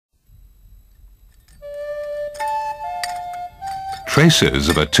Traces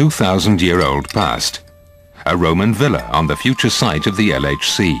of a 2,000-year-old past. A Roman villa on the future site of the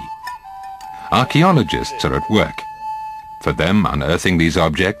LHC. Archaeologists are at work. For them, unearthing these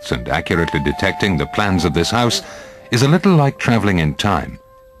objects and accurately detecting the plans of this house is a little like traveling in time.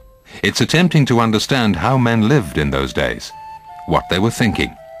 It's attempting to understand how men lived in those days, what they were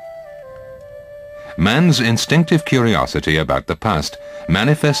thinking. Man's instinctive curiosity about the past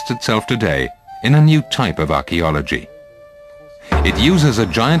manifests itself today in a new type of archaeology. It uses a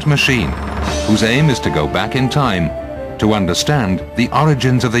giant machine whose aim is to go back in time to understand the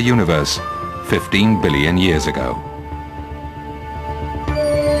origins of the universe 15 billion years ago.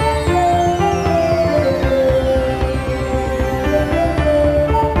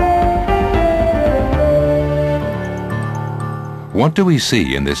 What do we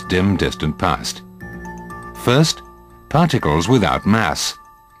see in this dim, distant past? First, particles without mass,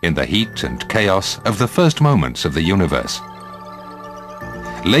 in the heat and chaos of the first moments of the universe.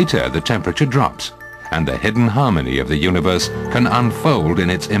 Later, the temperature drops, and the hidden harmony of the universe can unfold in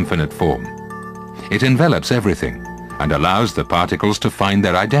its infinite form. It envelops everything, and allows the particles to find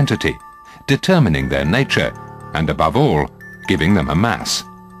their identity, determining their nature, and above all, giving them a mass.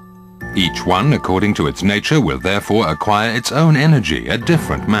 Each one, according to its nature, will therefore acquire its own energy, a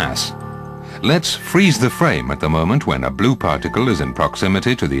different mass. Let's freeze the frame at the moment when a blue particle is in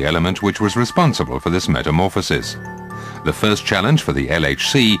proximity to the element which was responsible for this metamorphosis. The first challenge for the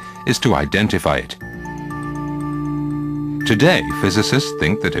LHC is to identify it. Today, physicists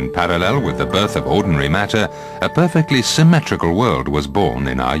think that in parallel with the birth of ordinary matter, a perfectly symmetrical world was born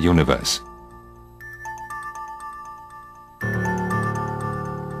in our universe.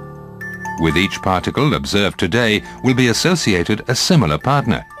 With each particle observed today will be associated a similar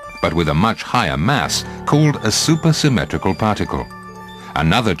partner, but with a much higher mass, called a supersymmetrical particle.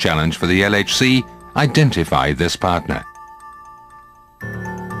 Another challenge for the LHC: identify this partner.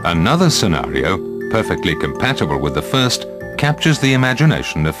 Another scenario, perfectly compatible with the first, captures the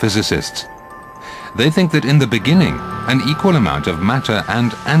imagination of physicists. They think that in the beginning, an equal amount of matter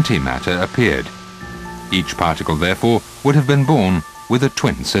and antimatter appeared. Each particle, therefore, would have been born with a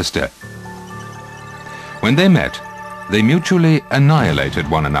twin sister. When they met, they mutually annihilated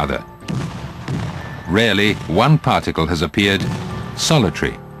one another. Rarely, one particle has appeared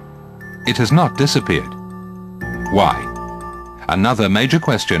solitary. It has not disappeared. Why? Another major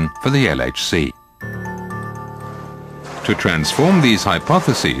question for the LHC. To transform these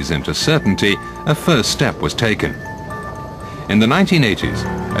hypotheses into certainty, a first step was taken. In the 1980s,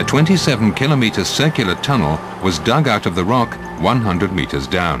 a 27-kilometer circular tunnel was dug out of the rock 100 meters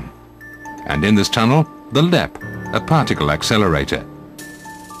down. And in this tunnel, the LHC, a particle accelerator.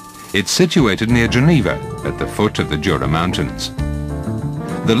 It's situated near Geneva, at the foot of the Jura Mountains.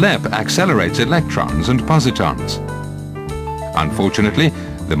 The LHC accelerates electrons and positons. Unfortunately,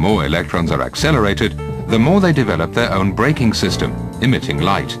 the more electrons are accelerated, the more they develop their own braking system, emitting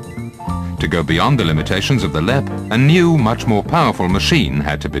light. To go beyond the limitations of the LHC, a new, much more powerful machine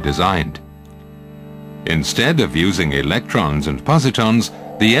had to be designed. Instead of using electrons and positons,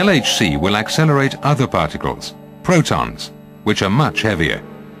 the LHC will accelerate other particles, protons, which are much heavier.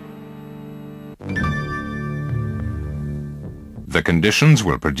 The conditions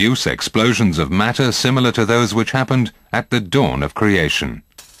will produce explosions of matter similar to those which happened at the dawn of creation.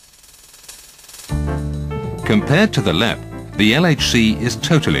 Compared to the LHC, the LHC is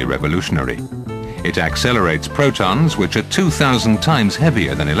totally revolutionary. It accelerates protons which are 2,000 times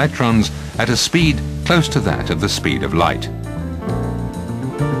heavier than electrons at a speed close to that of the speed of light.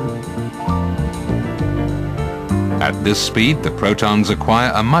 At this speed, the protons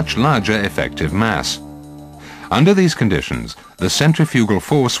acquire a much larger effective mass. Under these conditions, the centrifugal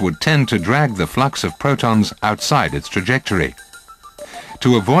force would tend to drag the flux of protons outside its trajectory.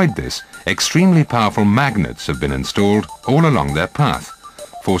 To avoid this, extremely powerful magnets have been installed all along their path,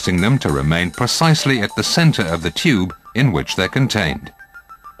 forcing them to remain precisely at the center of the tube in which they're contained.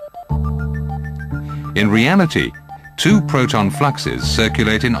 In reality, two proton fluxes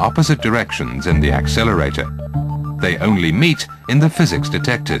circulate in opposite directions in the accelerator. They only meet in the physics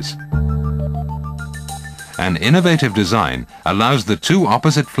detectors. An innovative design allows the two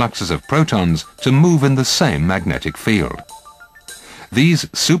opposite fluxes of protons to move in the same magnetic field. These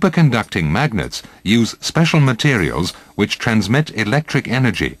superconducting magnets use special materials which transmit electric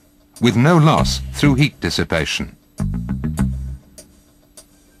energy with no loss through heat dissipation.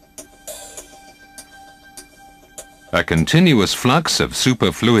 A continuous flux of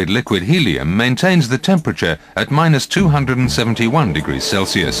superfluid liquid helium maintains the temperature at -271 degrees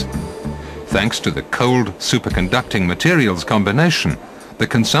Celsius. Thanks to the cold superconducting materials combination, the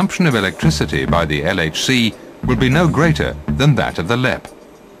consumption of electricity by the LHC will be no greater than that of the LEP.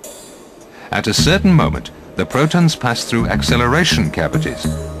 At a certain moment, the protons pass through acceleration cavities,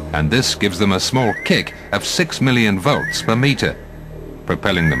 and this gives them a small kick of 6 million volts per meter,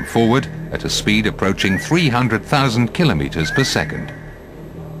 propelling them forward at a speed approaching 300,000 kilometers per second.